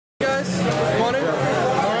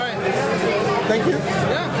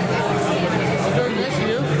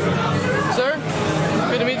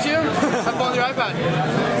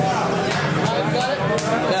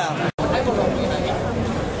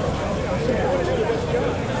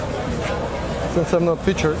since I'm not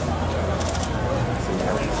featured.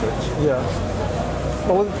 Yeah.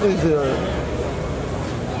 Well, it's easier.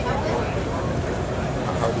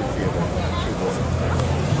 How do you feel?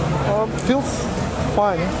 Feels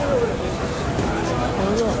fine.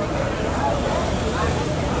 There we go.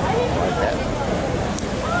 Like that.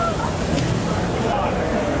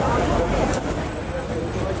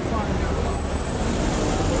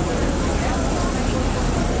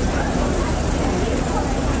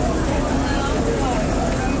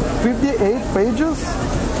 $58 pages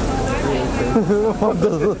of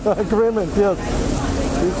the agreement, yes.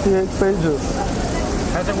 58 pages.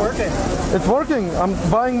 How's it working? It's working. I'm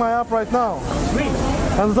buying my app right now. Sweet.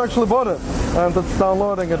 And it's actually bought it. And it's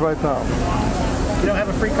downloading it right now. You don't have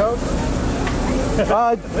a free code? It's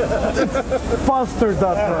faster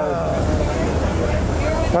that way.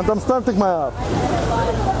 And I'm starting my app.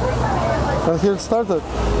 And here it started.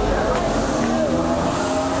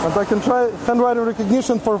 And I can try handwriting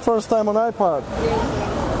recognition for the first time on iPad.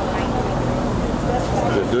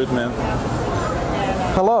 Do it, man.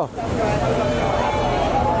 Hello.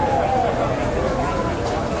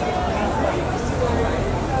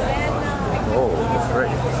 Oh, that's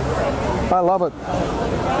great. I love it.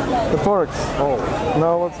 It works. Oh,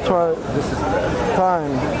 Now let's try this is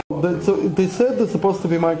time. They said there's supposed to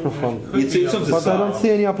be microphone. it's on the But I don't see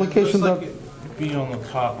any application that... Be on the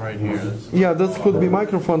top right here. Yeah, this could be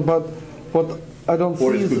microphone, but what I don't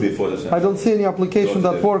Or see it could be is... Photoshop. I don't see any application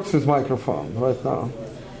that Don't works with microphone right now.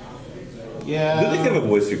 Yeah. Do they have a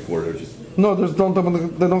voice recorder? Just No,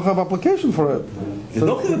 they don't have application for it. they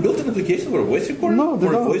don't have a built-in application for a voice recorder? No, they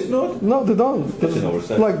or don't. a voice note? No, they don't. That's an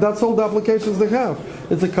oversight. Like, that's all the applications they have.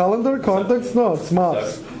 It's a calendar, contacts, notes,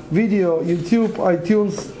 maps, video, YouTube,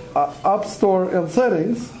 iTunes, App Store, and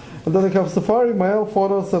settings. And then they have Safari, Mail,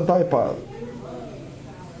 Photos, and iPad.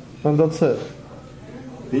 And that's it.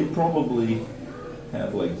 They probably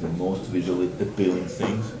have like the most visually appealing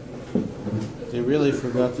things. They really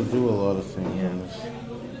forgot to do a lot of things.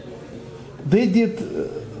 They did...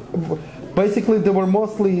 basically, they were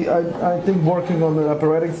mostly, I think, working on the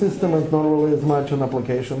operating system and not really as much on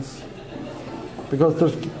applications. Because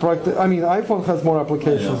there's I mean, iPhone has more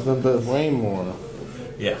applications than this. Way more.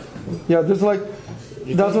 Yeah. Yeah, there's like...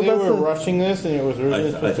 You think they were rushing this and it was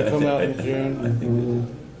originally supposed to come out in June? I think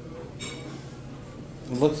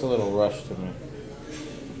It looks a little rushed to me.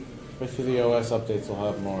 Especially the OS updates will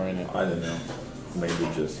have more in it. I don't know. Maybe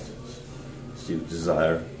just Steve's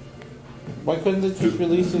desire. Why couldn't they just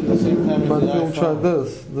release it at the same time as But the we'll iPhone? try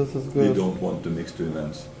this. This is They good. don't want to mix two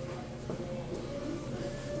events.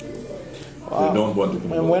 Wow. They don't want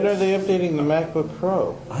to. And when are they updating the MacBook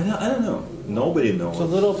Pro? I don't know. Nobody knows. It's a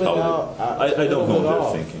little bit how out- I don't know bit what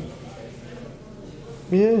off. they're thinking.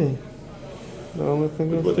 Yay. The only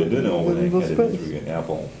thing is But I do know when I the had an space. interview in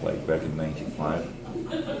Apple, like back in '95,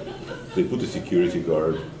 they put a security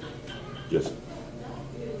guard just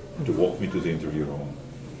to walk me to the interview room,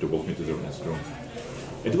 to walk me to the restroom.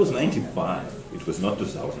 It was '95. It was not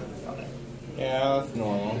 2005. Yeah, that's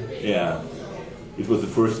normal. Yeah. It was the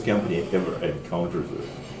first company I ever encountered with.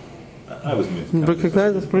 I was meant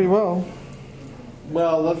Recognize it pretty well.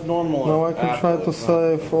 Well, that's normal. Now I on can Apple, try to it's not-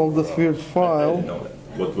 save all this weird I didn't file know that.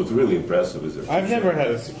 What was really impressive is their I've never had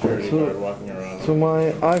a security guard walking around. to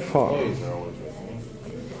my iPhone. Employees are always with me.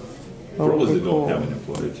 That would Probably be they don't cool. have an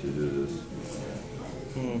employee to do this.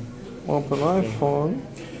 Open iPhone.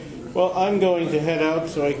 Well, I'm going to head out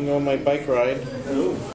so I can go on my bike ride.